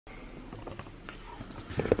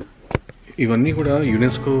ఇవన్నీ కూడా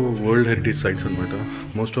UNESCO world heritage sites అనమాట.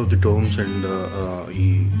 Most of the Tomes and ఈ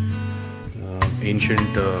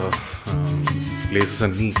ఏన్షియంట్ ప్లేసెస్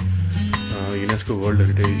అన్నీ యునెస్కో వరల్డ్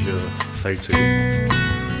హెరిటేజ్ సైట్స్ ఇవి.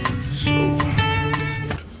 సో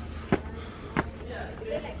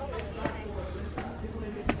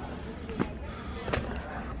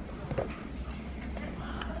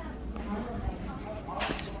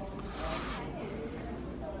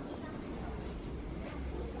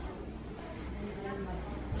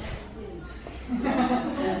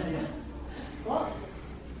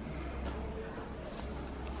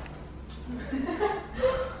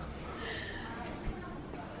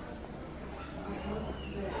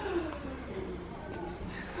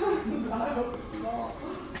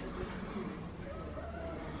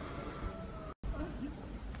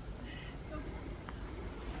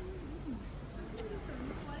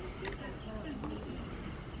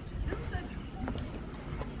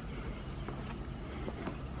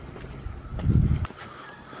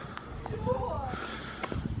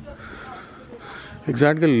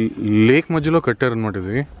ఎగ్జాక్ట్గా లేక్ మధ్యలో కట్టారనమాట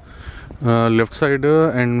ఇది. లెఫ్ట్ సైడ్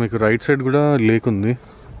అండ్ మీకు రైట్ సైడ్ కూడా లేక్ ఉంది.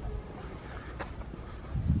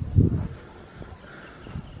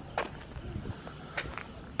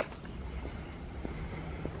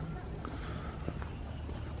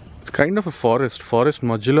 It's kind of a forest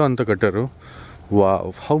మధ్యలో అంతా కట్టారు.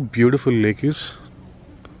 Wow, how beautiful lake is.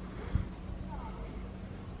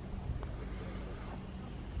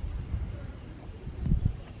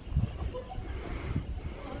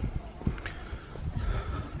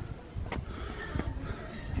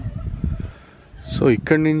 So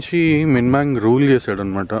ఇక్కడి నుంచి మిన్మాంగ్ రూల్ చేశాడు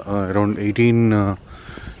అనమాట అరౌండ్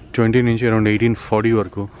 1820 నుంచి అరౌండ్ 1840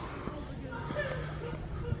 వరకు.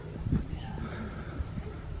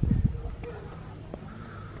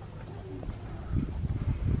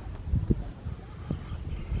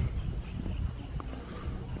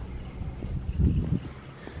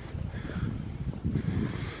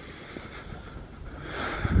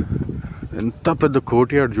 ఎంత పెద్ద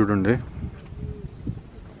కోర్ట్ యార్డ్ చూడండి.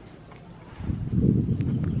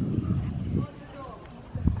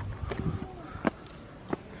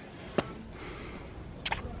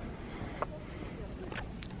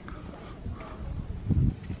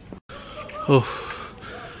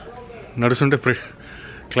 నడుస్తుంటే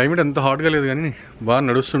క్లైమేట్ ఎంత హాట్గా లేదు కానీ బాగా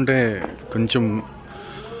నడుస్తుంటే కొంచెం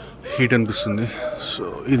హీట్ అనిపిస్తుంది. సో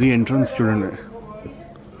ఇది ఎంట్రన్స్ చూడండి.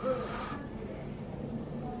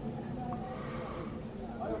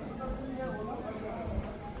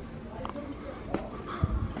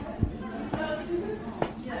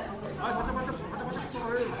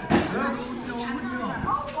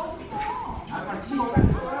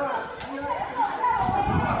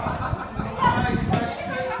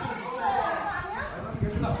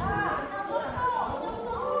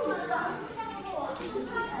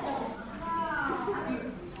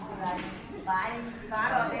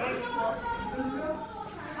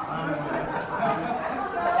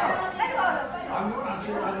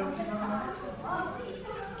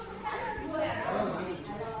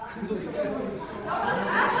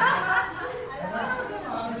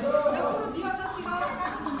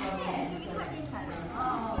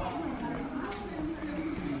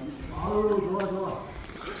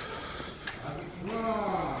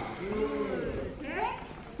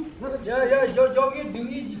 저기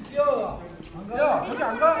등이 있어. 안 가? 야, 저기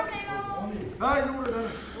안 가? 아, 이쪽으로 가.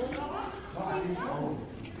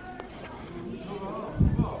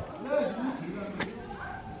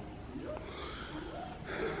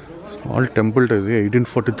 స్మాల్ టెంపుల్ ఇది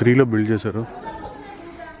 1843లో బిల్డ్ చేశారు.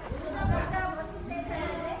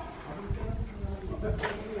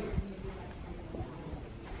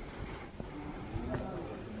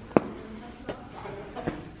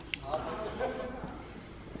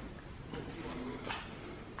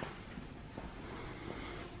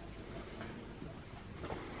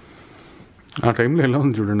 ఆ టైంలో ఎలా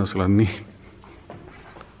ఉంది చూడండి అసలు అన్నీ.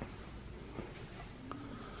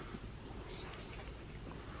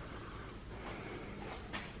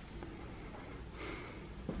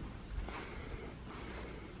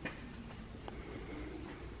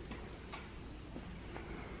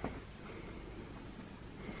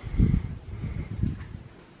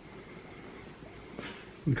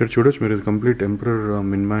 ఇక్కడ చూడొచ్చు మీరు, ఇది కంప్లీట్ ఎంపరర్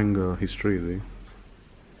మిన్మాంగ్ హిస్టరీ. ఇది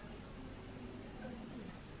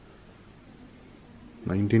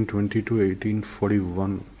 1820 to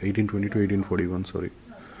 1841, 1820 to 1841, sorry.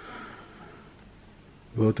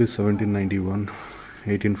 Birth is 1791,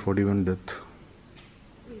 1841 death.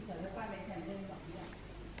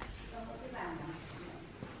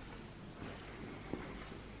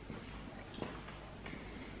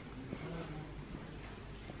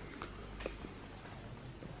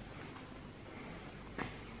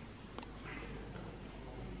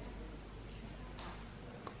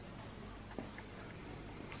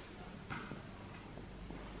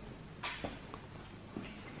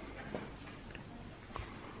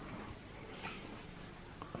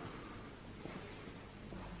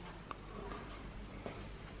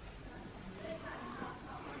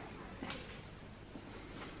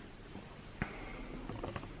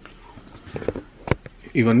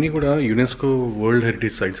 ఇవన్నీ కూడా యునెస్కో వరల్డ్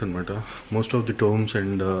హెరిటేజ్ సైట్స్ అనమాట. Most of the Tomes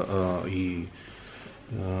and ఈ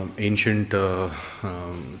ఏన్షియంట్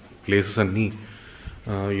ప్లేసెస్ అన్నీ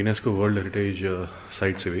యునెస్కో వరల్డ్ హెరిటేజ్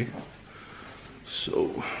సైట్స్ ఇవి. సో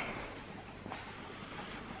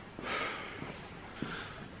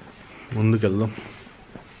ముందుకెళ్దాం.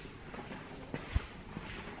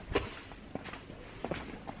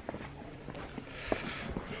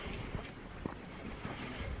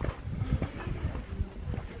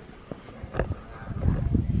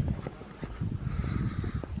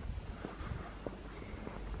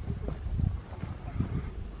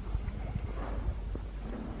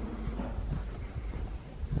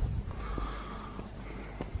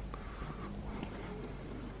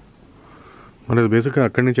 మనది బేసిక్గా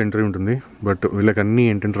అక్కడి నుంచి ఎంట్రీ ఉంటుంది, బట్ వీళ్ళకి అన్నీ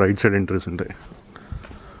ఏంటంటే రైట్ సైడ్ ఎంట్రీస్ ఉంటాయి.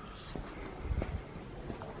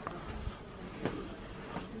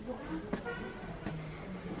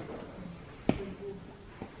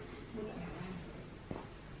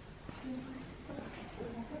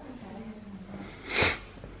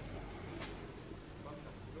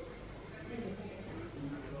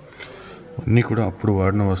 అన్నీ కూడా అప్పుడు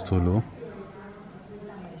వాడిన వస్తువులు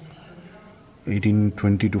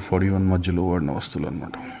 1820 to 41 మధ్యలో వాడిన వస్తువులు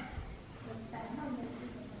అన్నమాట.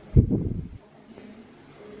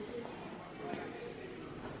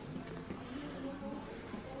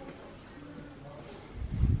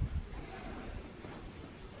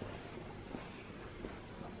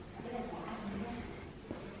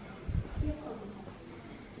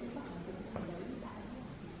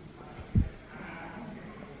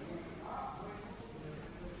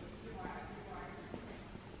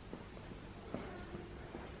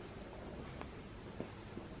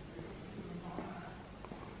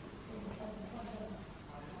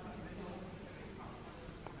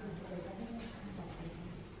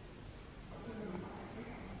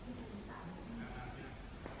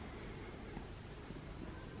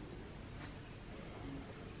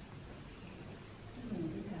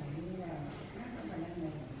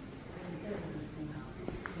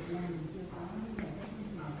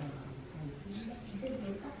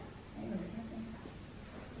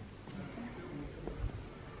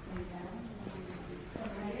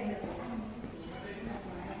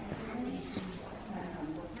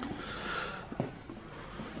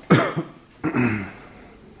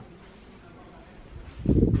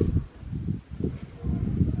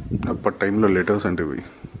 అప్పటి టైంలో లెటర్స్ అంటే ఇవి.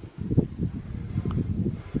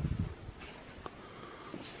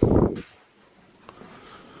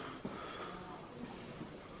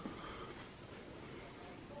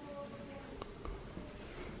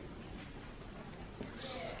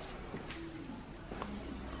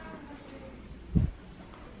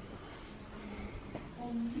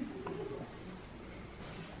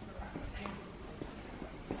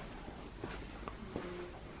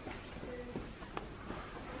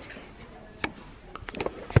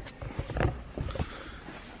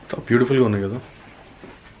 బ్యూటిఫుల్గా ఉన్నాయి కదా.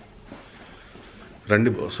 రండి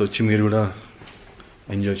బాస్, వచ్చి మీరు కూడా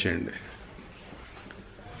ఎంజాయ్ చేయండి.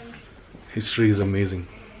 History is amazing.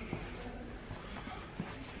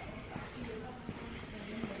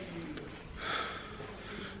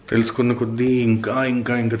 తెలుసుకున్న కొద్దీ ఇంకా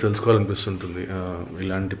ఇంకా ఇంకా తెలుసుకోవాలనిపిస్తుంటుంది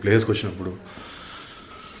ఇలాంటి ప్లేస్కి వచ్చినప్పుడు.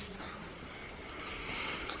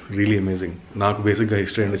 Really amazing. నాకు బేసిక్గా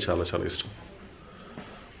హిస్టరీ అంటే చాలా చాలా ఇష్టం.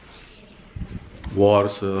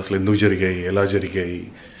 వార్స్ అసలు ఎందుకు జరిగాయి, ఎలా జరిగాయి,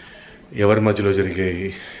 ఎవరి మధ్యలో జరిగాయి.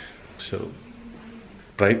 సో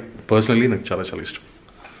పర్సనలీ నాకు చాలా చాలా ఇష్టం.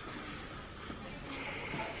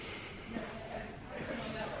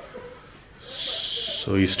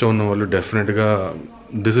 సో ఇష్టం ఉన్న వాళ్ళు డెఫినెట్గా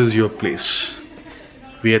this is your place.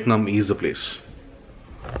 Vietnam is the place.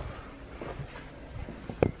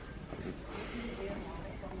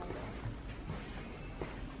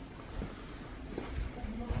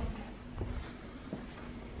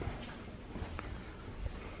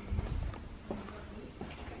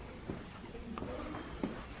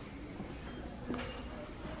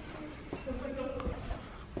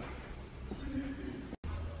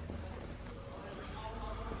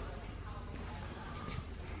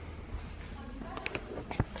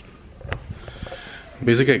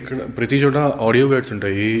 బేసిక్గా ఇక్కడ ప్రతి చోట ఆడియో గైడ్స్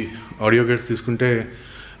ఉంటాయి. ఆడియో గైడ్స్ తీసుకుంటే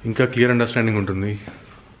ఇంకా క్లియర్ అండర్స్టాండింగ్ ఉంటుంది.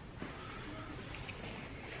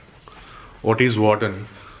 వాట్ ఈజ్ వాట్ అని.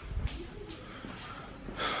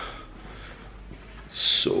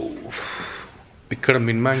 సో ఇక్కడ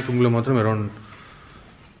మిన్మాంగ్ టుంబ్లో మాత్రం అరౌండ్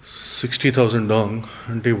 60,000 డాంగ్,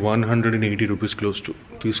 అంటే 180 రూపీస్ క్లోజ్ టు.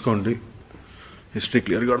 తీసుకోండి, హిస్టరీ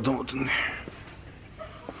క్లియర్గా అర్థమవుతుంది.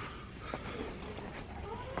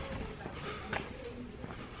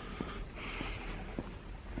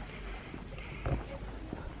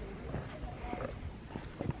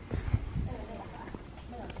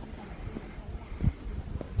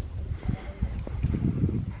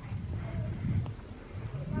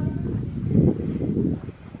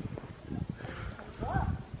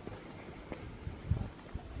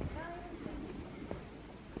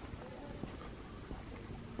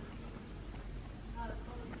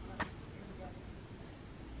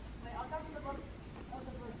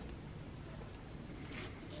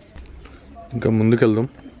 ఇంకా ముందుకు వెళ్దాం.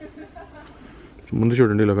 ముందు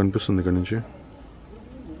చూడండి, ఇలా కనిపిస్తుంది ఇక్కడ నుంచి.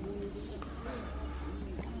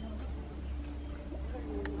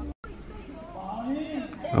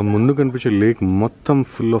 ఆ ముందు కనిపించే లేక్ మొత్తం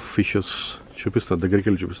ఫుల్ ఆఫ్ ఫిషెస్. చూపిస్తా, దగ్గరికి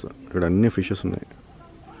వెళ్ళి చూపిస్తా. ఇక్కడ అన్ని ఫిషెస్ ఉన్నాయి.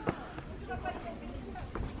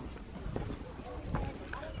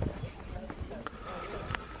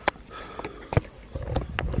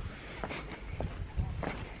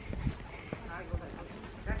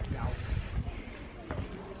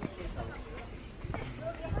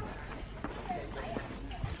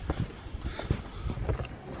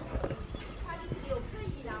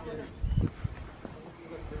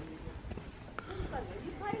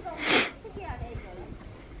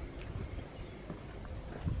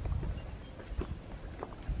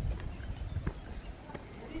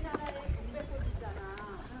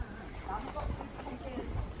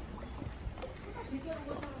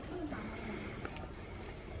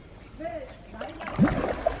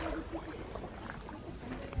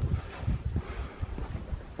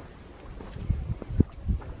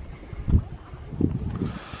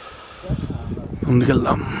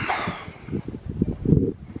 ముందుకెళ్దాం.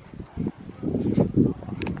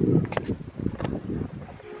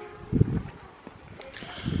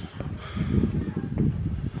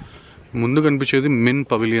 ముందు కనిపించేది మిన్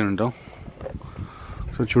పవిలియన్ అంట.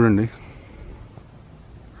 సో చూడండి,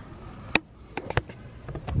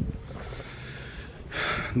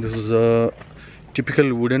 this is a typical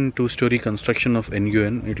wooden two-story construction of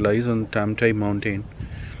Huyen. It lies on Tamtai mountain.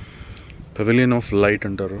 Pavilion of light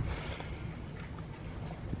అంటారు.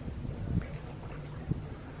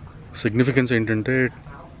 సిగ్నిఫికెన్స్ ఏంటంటే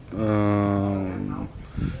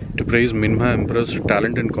to praise Minha empress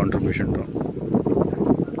talent and contribution.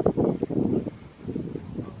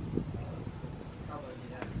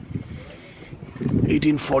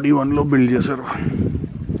 1841లో build చేశారు.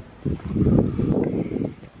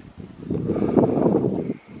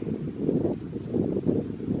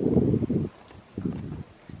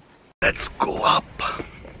 Let's go up.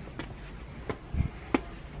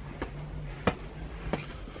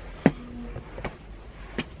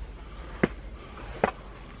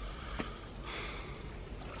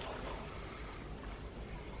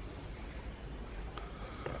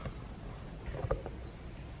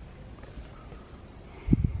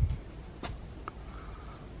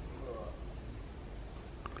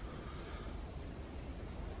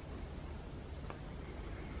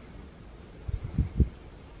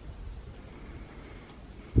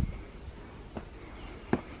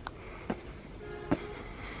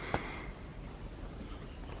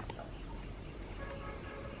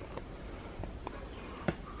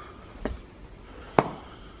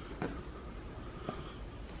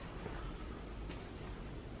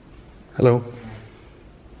 Hello.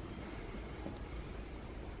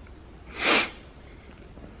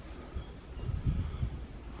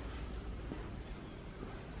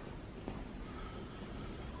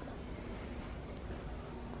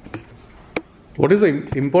 What is the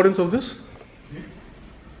importance of this?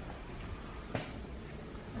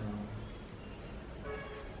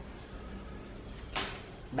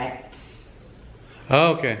 Bach. Ah,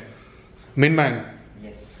 okay. Minh Mang.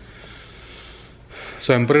 So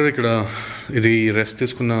emperor ఇక్కడ ఇది rest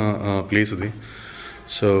తీసుకున్న place ఇది.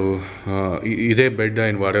 So ఇదే bed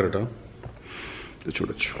ఆయన వాడారట.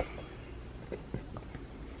 చూడొచ్చు.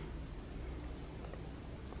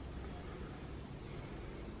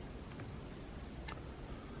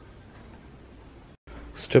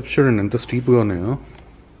 స్టెప్స్ చూడండి ఎంత స్టీప్గా ఉన్నాయో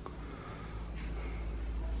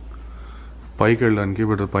పైకి వెళ్ళడానికి.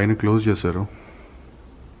 బట్ పైన క్లోజ్ చేశారు.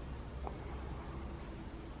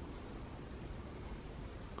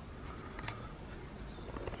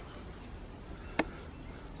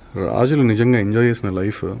 రాజులు నిజంగా ఎంజాయ్ చేసిన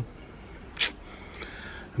లైఫ్,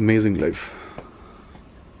 అమేజింగ్ లైఫ్.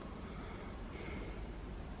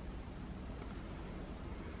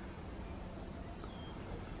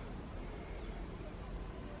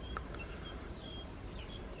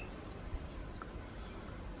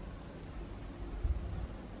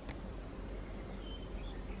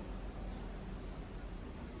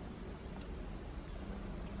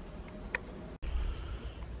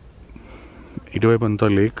 ఇటువైపు అంతా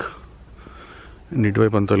లేక్,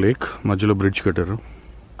 ఇటువైపు అంతా లేక్, మధ్యలో బ్రిడ్జ్ కట్టారు.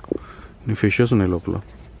 నీ ఫిషెస్ ఉన్నాయి లోపల.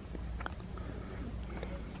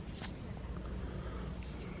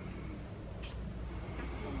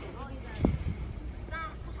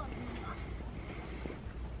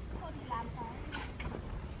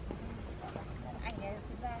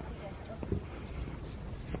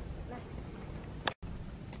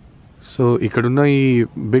 సో ఇక్కడున్న ఈ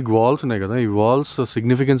బిగ్ వాల్స్ ఉన్నాయి కదా, ఈ వాల్స్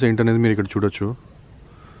సిగ్నిఫికెన్స్ ఏంటనేది మీరు ఇక్కడ చూడొచ్చు.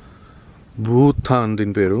 భూథాన్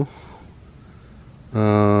దీని పేరు.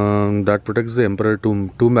 That protects the emperor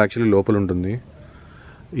tomb actually లోపల ఉంటుంది.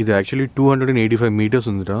 ఇది యాక్చువల్లీ 285 meters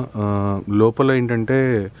ఉందిట. లోపల ఏంటంటే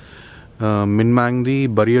మిన్మాంగ్ది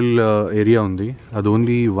బరియల్ ఏరియా ఉంది. అది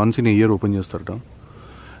only once in a year open చేస్తారట.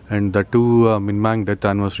 And that to మిన్మాంగ్ death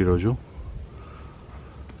anniversary రోజు.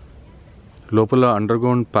 లోపల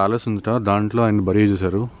అండర్గ్రౌండ్ ప్యాలెస్ ఉందిట, దాంట్లో ఆయన బరీ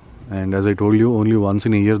చేశారు. And as I told you, only once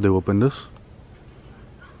in a year they open this.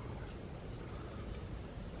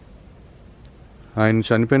 ఆయన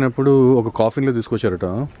చనిపోయినప్పుడు ఒక కాఫిన్లో తీసుకొచ్చారట.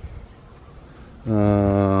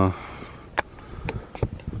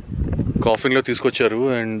 కాఫిన్లో తీసుకొచ్చారు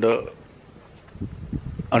అండ్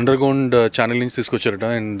అండర్గ్రౌండ్ ఛానల్ నుంచి తీసుకొచ్చారట.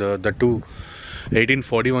 అండ్ దట్ టు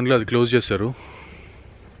 1841లో అది క్లోజ్ చేశారు.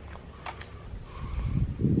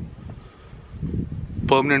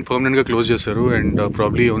 పర్మనెంట్గా క్లోజ్ చేశారు. And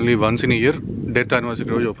probably only once in year death anniversary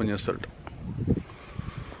రోజు ఓపెన్ చేస్తారట.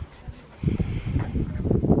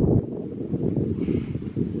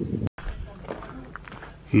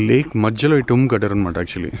 లేక్ మధ్యలో ఈ టూమ్ కట్టారు అనమాట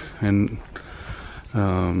యాక్చువల్లీ. అండ్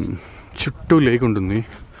చుట్టూ లేక్ ఉంటుంది,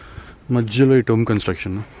 మధ్యలో ఈ టూమ్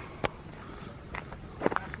కన్స్ట్రక్షన్.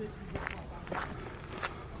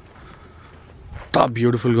 చాలా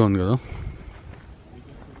బ్యూటిఫుల్గా ఉంది కదా.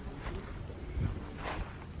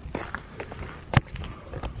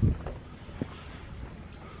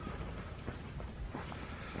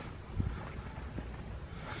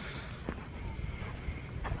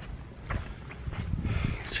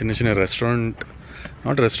 చిన్న చిన్న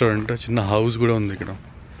రెస్టారెంట్ చిన్న హౌస్ కూడా ఉంది ఇక్కడ.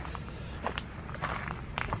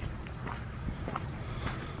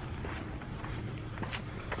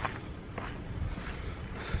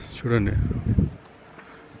 చూడండి,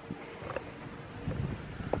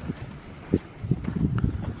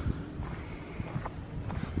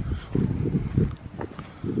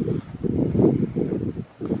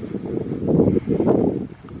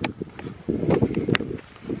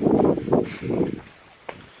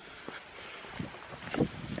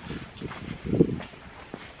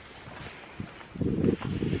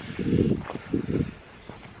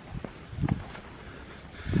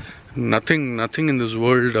 nothing in this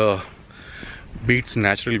world beats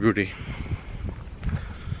natural beauty.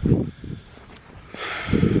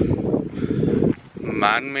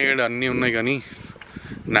 Man made అన్నీ ఉన్నాయి కానీ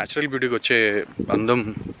న్యాచురల్ బ్యూటీకి వచ్చే అందం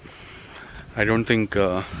ఐ డోంట్ థింక్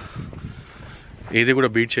ఏది కూడా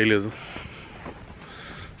బీట్ చేయలేదు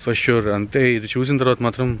ఫర్ ష్యూర్. అంతే, ఇది చూసిన తర్వాత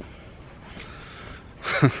మాత్రం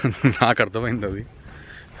నాకు అర్థమైంది అది.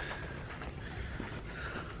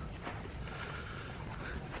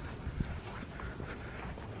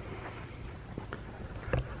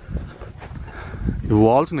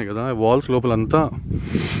 వాల్స్ ఉన్నాయి కదా, వాల్స్ లోపలంతా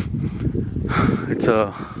it's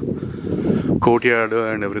court yard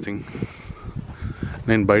and everything.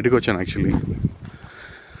 నేను బయటకు వచ్చాను యాక్చువల్లీ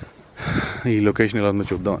ఈ లొకేషన్ ఎలా ఉందో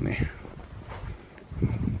చూద్దామని.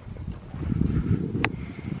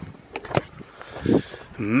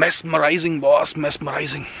 Mesmerising boss,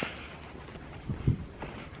 mesmerising.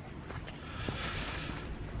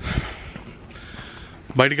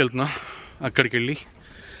 బయటికి వెళ్తున్నా, అక్కడికి వెళ్ళి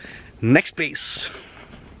నెక్స్ట్ ప్లేస్